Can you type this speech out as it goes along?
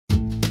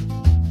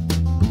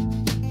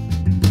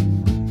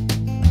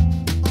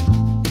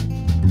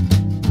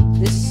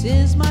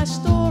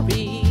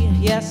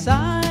Yes,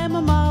 I'm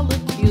a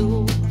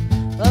molecule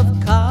of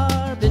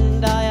carbon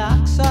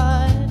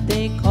dioxide.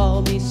 They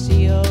call me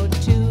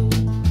CO2.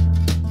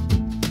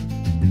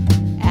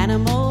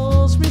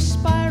 Animals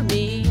respire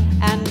me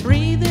and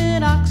breathe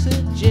in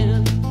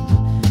oxygen.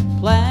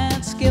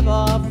 Plants give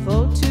off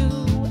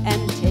O2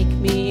 and take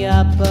me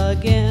up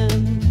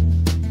again.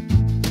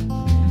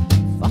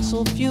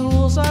 Fossil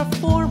fuels are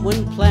formed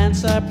when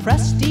plants are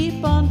pressed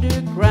deep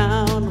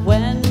underground.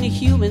 When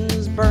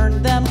humans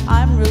burn them,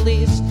 I'm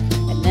released,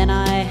 and then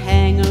I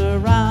hang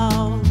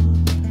around.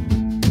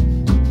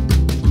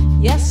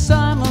 Yes,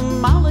 I'm a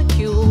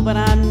molecule, but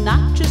I'm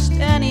not just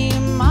any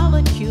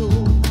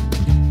molecule.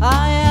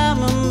 I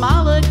am a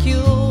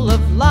molecule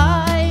of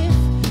life.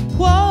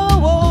 Whoa,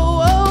 whoa,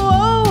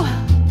 whoa, whoa.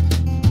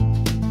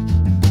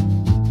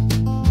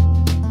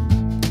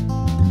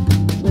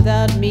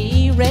 Without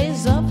me,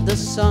 rays of the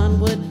sun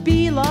would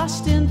be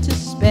lost into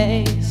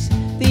space.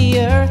 The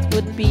earth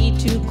would be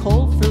too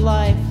cold for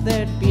life.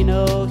 There'd be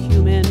no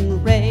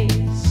human race.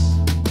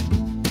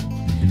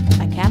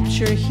 I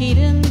capture heat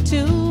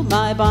into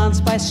my bonds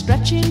by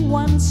stretching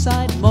one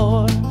side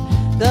more.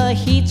 The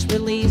heat's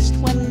released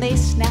when they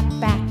snap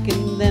back,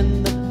 and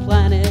then the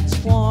planet's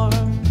warm.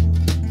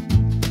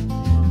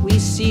 We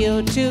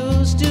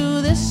CO2s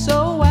do this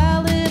so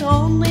well, it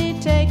only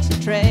takes a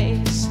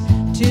trace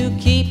to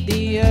keep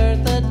the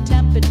earth a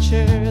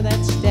temperature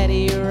that's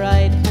steady,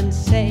 right, and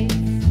safe.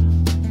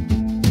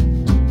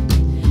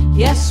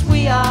 Yes,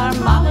 we are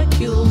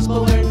molecules,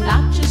 but we're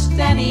not just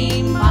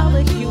any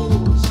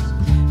molecules.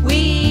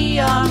 We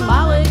are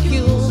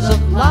molecules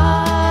of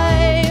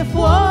life.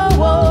 Whoa,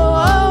 whoa,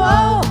 whoa,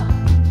 whoa.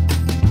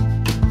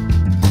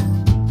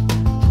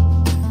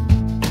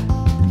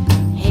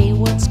 Hey,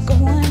 what's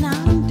going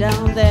on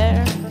down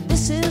there?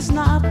 This is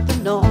not the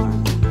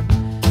norm.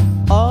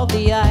 All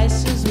the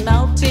ice is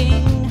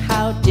melting.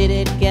 How did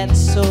it get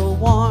so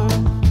warm?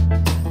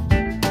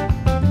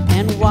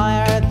 And why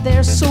are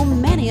there so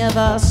many of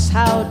us?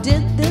 How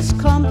did this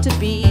come to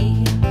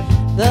be?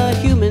 The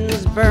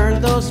humans burn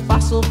those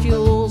fossil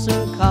fuels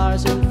in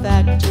cars and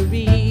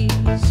factories.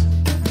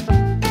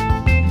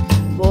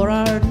 More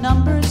our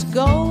numbers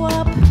go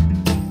up,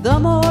 the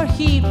more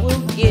heat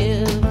we'll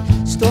give.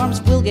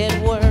 Storms will get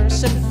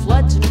worse and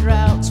floods and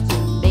droughts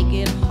will make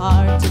it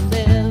hard to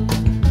live.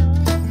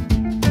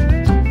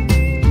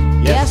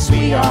 Yes,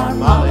 we are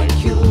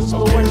molecules,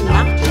 but we're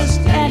not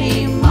just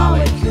any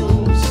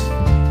molecules.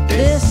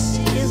 This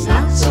is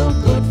not so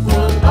good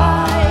for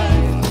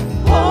life.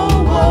 Whoa,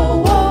 whoa,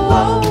 whoa,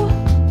 whoa.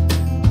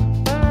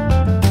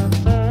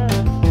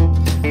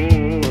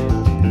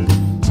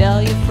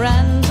 Tell your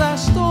friends our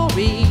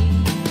story.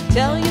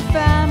 Tell your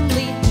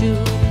family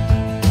too.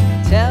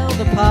 Tell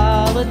the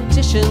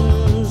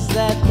politicians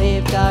that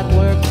they've got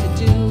work to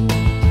do.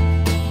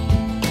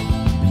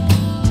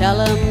 Tell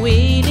them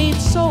we need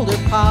solar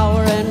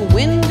power and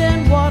wind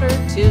and water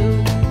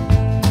too.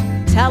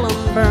 Tell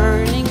them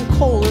burning